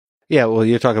Yeah, well,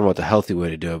 you're talking about the healthy way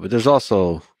to do it, but there's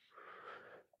also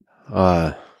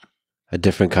a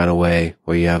different kind of way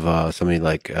where you have somebody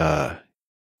like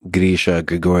Grigori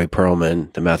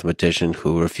Perelman, the mathematician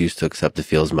who refused to accept the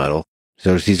Fields Medal.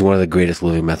 So he's one of the greatest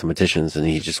living mathematicians, and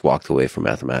he just walked away from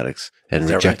mathematics and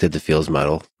rejected the Fields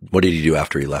Medal. What did he do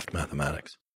after he left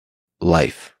mathematics?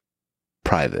 Life.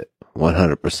 Private.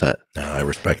 100%. I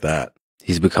respect that.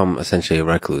 He's become essentially a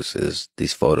recluse. Is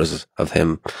these photos of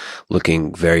him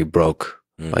looking very broke,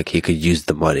 like he could use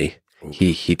the money. Ooh.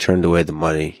 He turned away the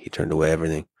money. He turned away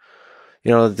everything. You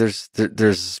know, there's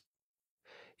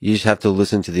you just have to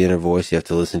listen to the inner voice. You have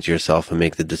to listen to yourself and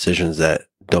make the decisions that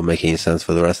don't make any sense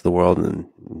for the rest of the world and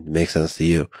make sense to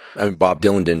you. I mean, Bob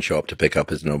Dylan didn't show up to pick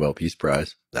up his Nobel Peace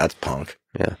Prize. That's punk.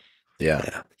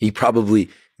 Yeah. He probably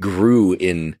grew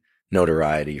in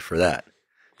notoriety for that.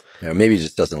 Maybe he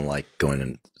just doesn't like going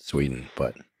to Sweden,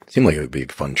 but it seemed like it would be a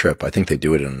fun trip. I think they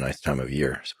do it in a nice time of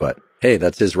year. But hey,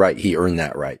 that's his right. He earned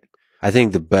that right. I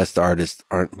think the best artists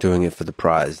aren't doing it for the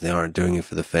prize. They aren't doing it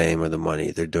for the fame or the money.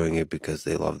 They're doing it because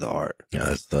they love the art. Yeah,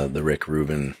 that's the Rick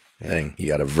Rubin thing. You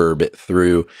got to verb it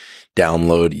through,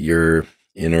 download your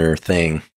inner thing,